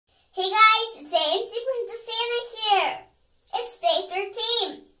Hey guys, it's AMC Princess Ana here. It's day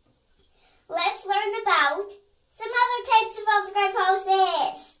 13. Let's learn about some other types of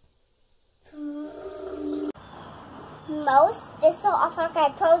arthrogryposis. Most distal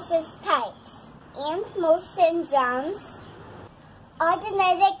arthrogryposis types and most syndromes are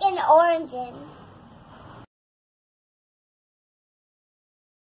genetic in origin.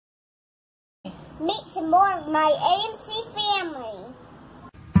 Meet some more of my AMC family.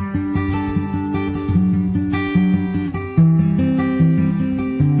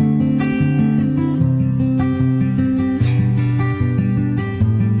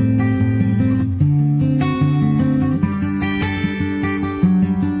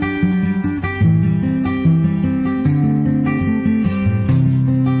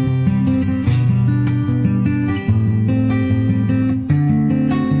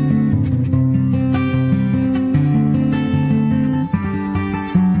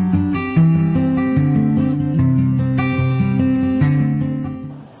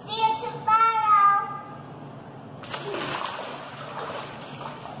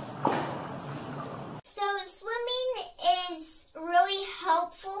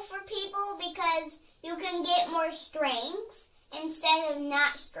 Helpful for people because you can get more strength instead of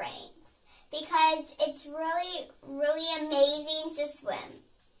not strength, because it's really amazing to swim.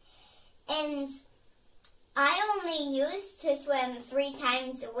 And I only used to swim 3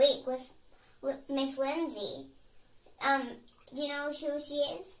 times a week with Miss Lindsay. You know who she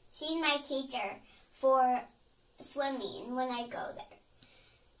is? She's my teacher for swimming when I go there.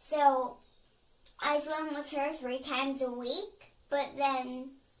 So I swim with her 3 times a week. But then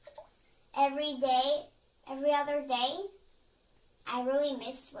every other day, I really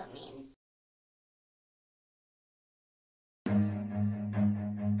miss swimming.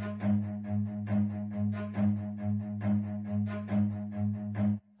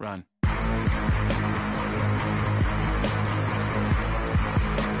 Run.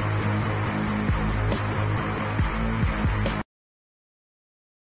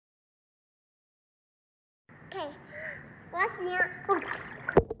 Okay. Last near.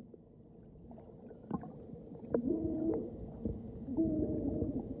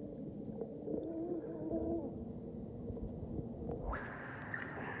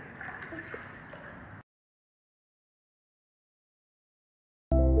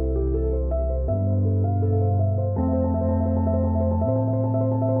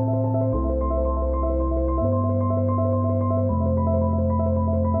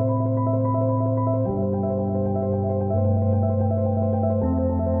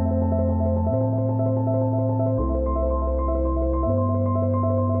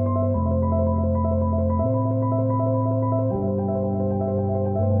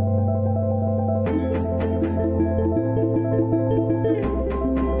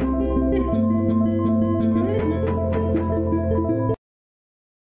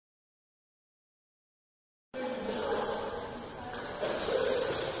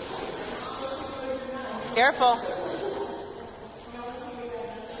 Careful.